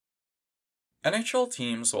NHL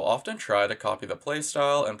teams will often try to copy the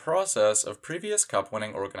playstyle and process of previous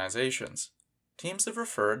Cup-winning organizations. Teams have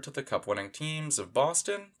referred to the Cup-winning teams of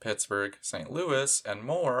Boston, Pittsburgh, St. Louis, and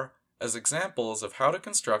more as examples of how to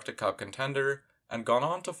construct a Cup contender and gone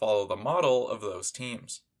on to follow the model of those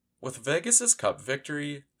teams. With Vegas's Cup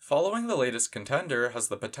victory, following the latest contender has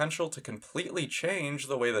the potential to completely change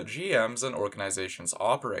the way that GMs and organizations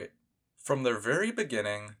operate. From their very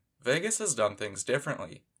beginning, Vegas has done things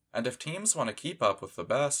differently, and if teams want to keep up with the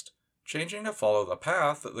best, changing to follow the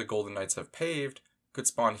path that the Golden Knights have paved could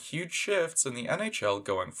spawn huge shifts in the NHL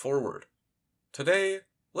going forward. Today,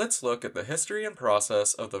 let's look at the history and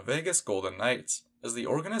process of the Vegas Golden Knights as the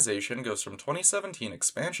organization goes from 2017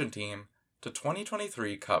 expansion team to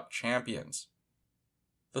 2023 Cup champions.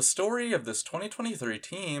 The story of this 2023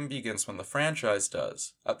 team begins when the franchise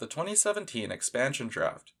does, at the 2017 expansion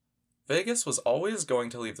draft. Vegas was always going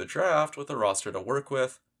to leave the draft with a roster to work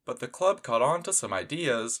with, but the club caught on to some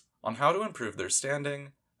ideas on how to improve their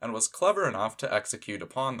standing and was clever enough to execute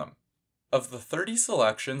upon them. Of the 30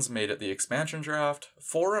 selections made at the expansion draft,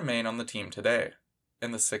 4 remain on the team today.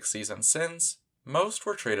 In the 6 seasons since, most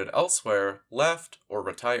were traded elsewhere, left, or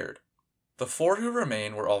retired. The 4 who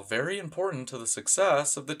remain were all very important to the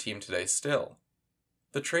success of the team today still.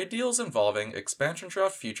 The trade deals involving expansion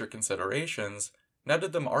draft future considerations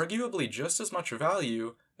netted them arguably just as much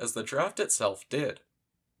value as the draft itself did.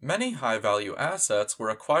 Many high-value assets were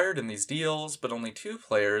acquired in these deals, but only 2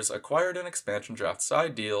 players acquired in expansion draft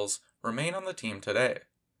side deals remain on the team today: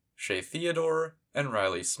 Shea Theodore and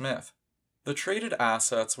Riley Smith. The traded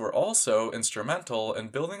assets were also instrumental in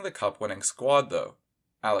building the Cup-winning squad though.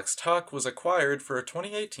 Alex Tuch was acquired for a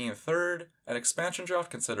 2018 third and expansion draft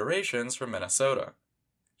considerations from Minnesota.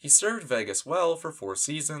 He served Vegas well for 4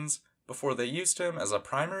 seasons before they used him as a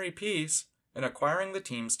primary piece in acquiring the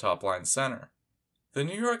team's top-line center. The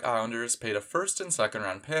New York Islanders paid a first and second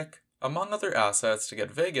round pick, among other assets, to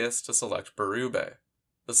get Vegas to select Berube.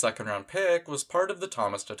 The second round pick was part of the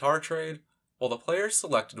Thomas Tatar trade, while the player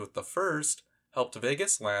selected with the first helped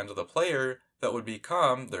Vegas land the player that would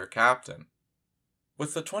become their captain.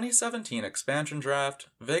 With the 2017 expansion draft,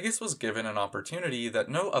 Vegas was given an opportunity that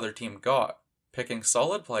no other team got, picking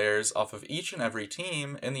solid players off of each and every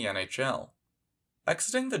team in the NHL.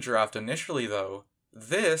 Exiting the draft initially though,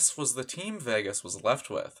 this was the team Vegas was left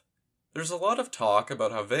with. There's a lot of talk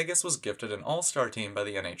about how Vegas was gifted an all-star team by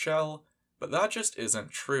the NHL, but that just isn't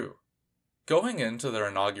true. Going into their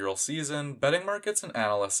inaugural season, betting markets and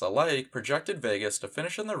analysts alike projected Vegas to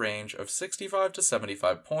finish in the range of 65 to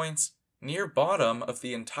 75 points, near bottom of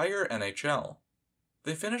the entire NHL.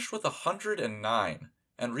 They finished with 109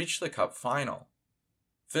 and reached the Cup final.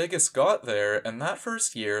 Vegas got there in that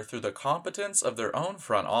first year through the competence of their own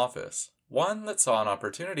front office, one that saw an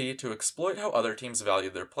opportunity to exploit how other teams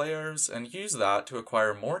valued their players and use that to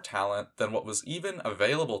acquire more talent than what was even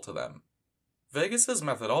available to them. Vegas's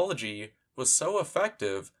methodology was so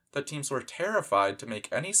effective that teams were terrified to make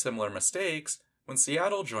any similar mistakes when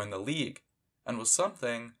Seattle joined the league, and was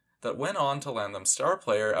something that went on to land them star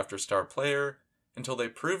player after star player until they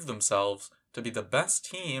proved themselves to be the best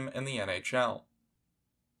team in the NHL.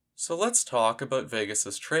 So let's talk about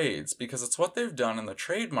Vegas's trades, because it's what they've done in the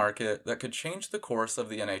trade market that could change the course of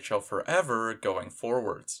the NHL forever going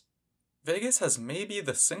forwards. Vegas has maybe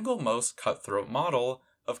the single most cutthroat model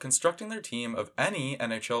of constructing their team of any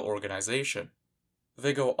NHL organization.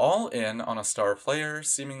 They go all in on a star player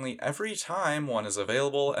seemingly every time one is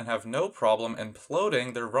available and have no problem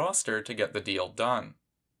imploding their roster to get the deal done.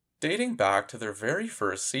 Dating back to their very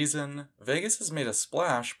first season, Vegas has made a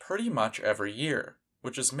splash pretty much every year,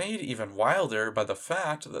 which is made even wilder by the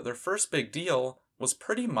fact that their first big deal was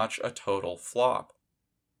pretty much a total flop.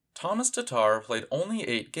 Thomas Tatar played only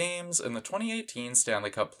 8 games in the 2018 Stanley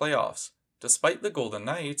Cup playoffs, despite the Golden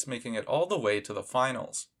Knights making it all the way to the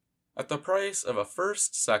finals. At the price of a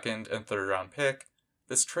first, second, and third round pick,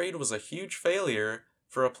 this trade was a huge failure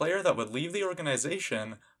for a player that would leave the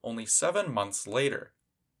organization only 7 months later.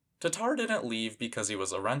 Tatar didn't leave because he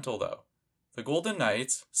was a rental though. The Golden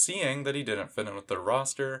Knights, seeing that he didn't fit in with their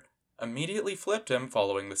roster, immediately flipped him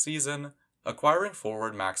following the season, acquiring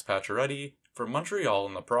forward Max Pacioretty from Montreal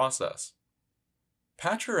in the process.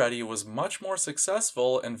 Pacioretty was much more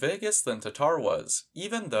successful in Vegas than Tatar was,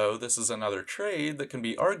 even though this is another trade that can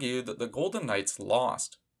be argued that the Golden Knights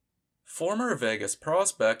lost. Former Vegas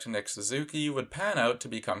prospect Nick Suzuki would pan out to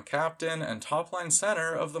become captain and top-line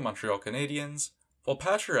center of the Montreal Canadiens, while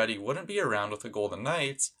Pacioretty wouldn't be around with the Golden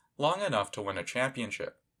Knights long enough to win a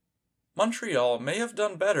championship. Montreal may have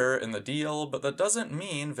done better in the deal, but that doesn't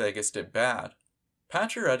mean Vegas did bad.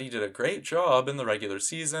 Pacioretty did a great job in the regular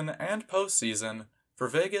season and postseason for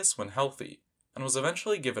Vegas when healthy, and was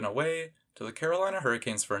eventually given away to the Carolina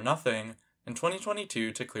Hurricanes for nothing in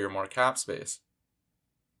 2022 to clear more cap space.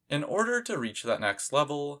 In order to reach that next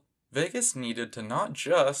level, Vegas needed to not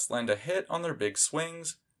just land a hit on their big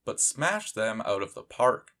swings, but smash them out of the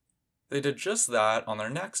park. They did just that on their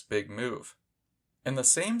next big move. In the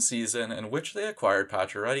same season in which they acquired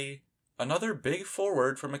Pacioretty, another big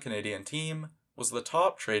forward from a Canadian team was the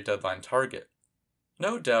top trade deadline target.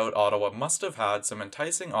 No doubt Ottawa must have had some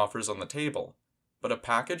enticing offers on the table, but a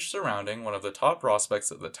package surrounding one of the top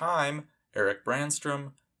prospects at the time, Erik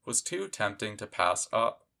Brannstrom, was too tempting to pass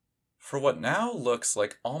up. For what now looks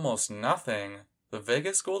like almost nothing, the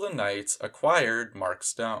Vegas Golden Knights acquired Mark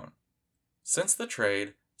Stone. Since the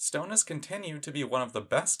trade, Stone has continued to be one of the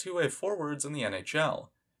best two-way forwards in the NHL,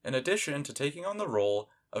 in addition to taking on the role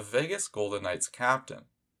of Vegas Golden Knights captain.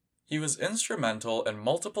 He was instrumental in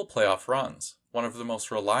multiple playoff runs, one of the most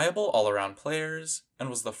reliable all-around players, and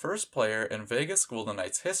was the first player in Vegas Golden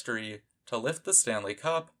Knights history to lift the Stanley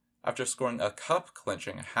Cup after scoring a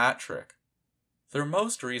cup-clinching hat trick. Their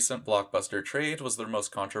most recent blockbuster trade was their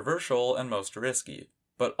most controversial and most risky,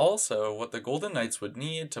 but also what the Golden Knights would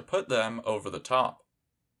need to put them over the top.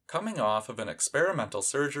 Coming off of an experimental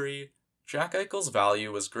surgery, Jack Eichel's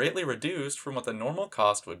value was greatly reduced from what the normal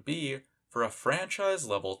cost would be for a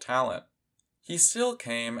franchise-level talent. He still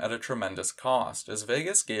came at a tremendous cost, as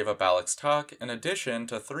Vegas gave up Alex Tuch in addition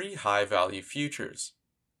to 3 high-value futures.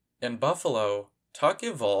 In Buffalo, Tuch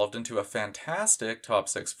evolved into a fantastic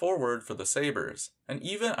top-6 forward for the Sabres, and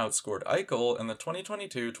even outscored Eichel in the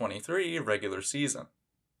 2022-23 regular season.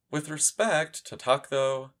 With respect to Tuch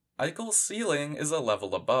though, Eichel's ceiling is a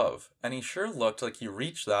level above, and he sure looked like he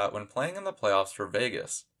reached that when playing in the playoffs for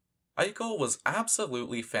Vegas. Eichel was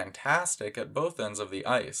absolutely fantastic at both ends of the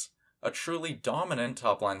ice, a truly dominant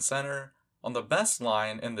top-line center on the best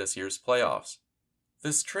line in this year's playoffs.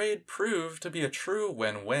 This trade proved to be a true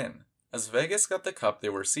win-win, as Vegas got the cup they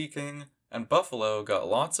were seeking, and Buffalo got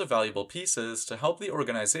lots of valuable pieces to help the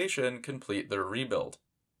organization complete their rebuild.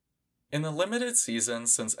 In the limited season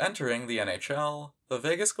since entering the NHL, the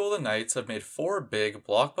Vegas Golden Knights have made 4 big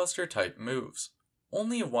blockbuster-type moves.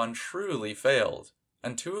 Only one truly failed,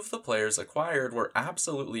 and 2 of the players acquired were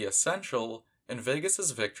absolutely essential in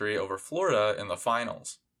Vegas's victory over Florida in the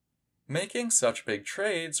finals. Making such big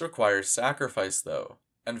trades requires sacrifice though,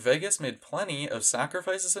 and Vegas made plenty of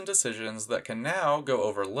sacrifices and decisions that can now go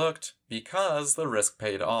overlooked because the risk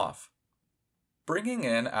paid off. Bringing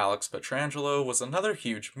in Alex Pietrangelo was another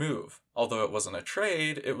huge move. Although it wasn't a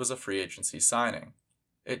trade, it was a free agency signing.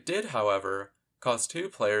 It did, however, cause 2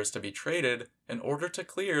 players to be traded in order to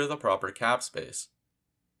clear the proper cap space.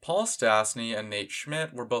 Paul Stastny and Nate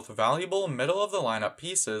Schmidt were both valuable middle-of-the-lineup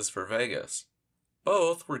pieces for Vegas.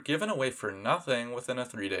 Both were given away for nothing within a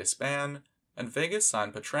 3-day span, and Vegas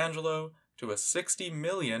signed Pietrangelo to a $60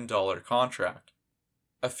 million contract.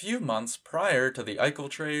 A few months prior to the Eichel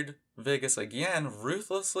trade, Vegas again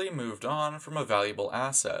ruthlessly moved on from a valuable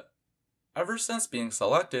asset. Ever since being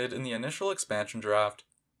selected in the initial expansion draft,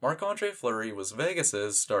 Marc-Andre Fleury was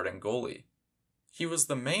Vegas's starting goalie. He was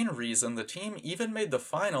the main reason the team even made the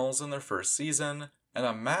finals in their first season, and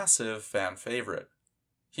a massive fan favorite.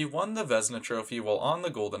 He won the Vezina Trophy while on the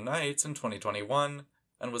Golden Knights in 2021,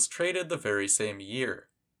 and was traded the very same year.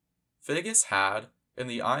 Vegas had, in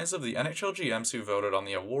the eyes of the NHL GMs who voted on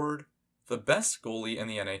the award, the best goalie in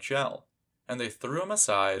the NHL, and they threw him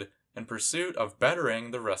aside in pursuit of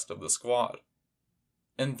bettering the rest of the squad.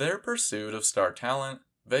 In their pursuit of star talent,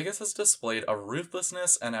 Vegas has displayed a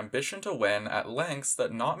ruthlessness and ambition to win at lengths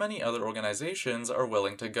that not many other organizations are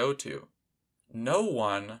willing to go to. No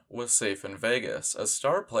one was safe in Vegas, as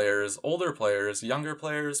star players, older players, younger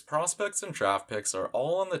players, prospects, and draft picks are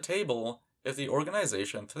all on the table if the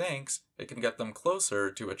organization thinks it can get them closer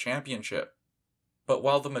to a championship. But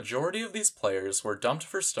while the majority of these players were dumped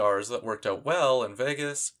for stars that worked out well in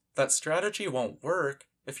Vegas, that strategy won't work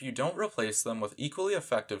if you don't replace them with equally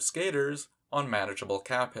effective skaters on manageable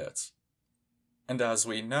cap hits. And as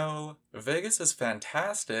we know, Vegas is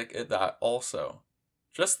fantastic at that also.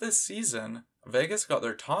 Just this season, Vegas got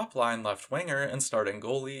their top-line left winger and starting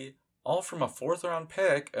goalie, all from a 4th-round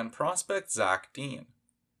pick and prospect Zach Dean.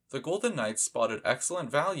 The Golden Knights spotted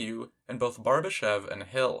excellent value in both Barbashev and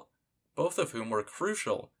Hill, both of whom were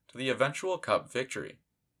crucial to the eventual Cup victory.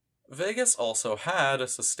 Vegas also had a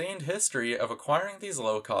sustained history of acquiring these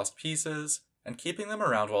low-cost pieces and keeping them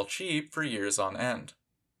around while cheap for years on end.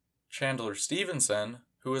 Chandler Stevenson,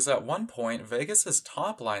 who was at one point Vegas's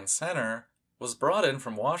top-line center, was brought in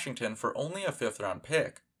from Washington for only a 5th-round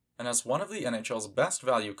pick, and has one of the NHL's best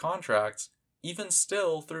value contracts, even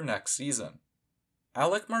still through next season.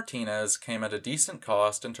 Alec Martinez came at a decent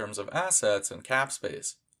cost in terms of assets and cap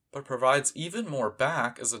space, but provides even more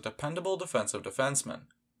back as a dependable defensive defenseman.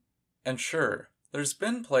 And sure, there's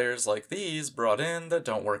been players like these brought in that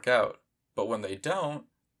don't work out, but when they don't,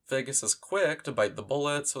 Vegas is quick to bite the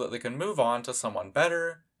bullet so that they can move on to someone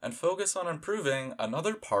better and focus on improving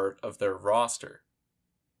another part of their roster.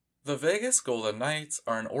 The Vegas Golden Knights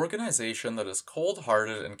are an organization that is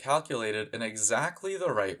cold-hearted and calculated in exactly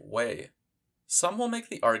the right way. Some will make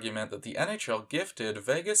the argument that the NHL gifted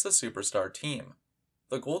Vegas a superstar team.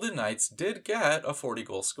 The Golden Knights did get a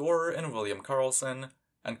 40-goal scorer in William Karlsson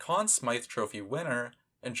and Conn Smythe Trophy winner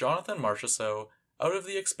in Jonathan Marchessault out of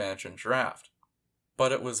the expansion draft.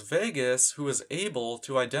 But it was Vegas who was able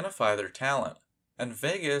to identify their talent, and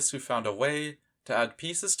Vegas who found a way to add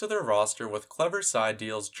pieces to their roster with clever side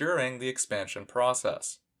deals during the expansion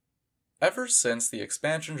process. Ever since the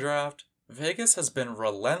expansion draft, Vegas has been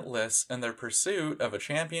relentless in their pursuit of a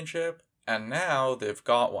championship, and now they've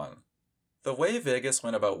got one. The way Vegas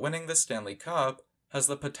went about winning the Stanley Cup has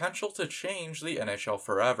the potential to change the NHL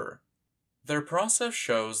forever. Their process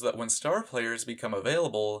shows that when star players become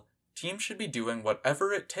available, teams should be doing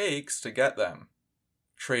whatever it takes to get them.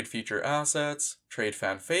 Trade future assets, trade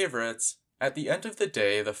fan favorites. At the end of the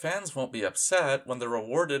day, the fans won't be upset when they're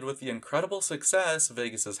rewarded with the incredible success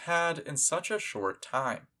Vegas has had in such a short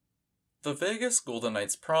time. The Vegas Golden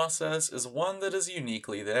Knights process is one that is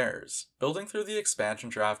uniquely theirs, building through the expansion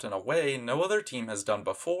draft in a way no other team has done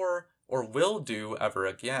before or will do ever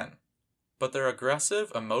again. But their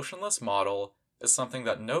aggressive, emotionless model is something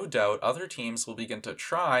that no doubt other teams will begin to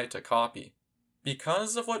try to copy.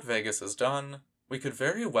 Because of what Vegas has done, we could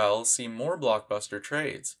very well see more blockbuster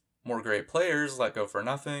trades, more great players let go for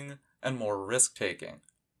nothing, and more risk-taking.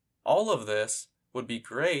 All of this would be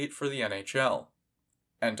great for the NHL.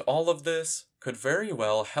 And all of this could very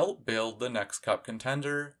well help build the next cup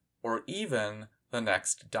contender, or even the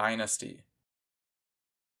next dynasty.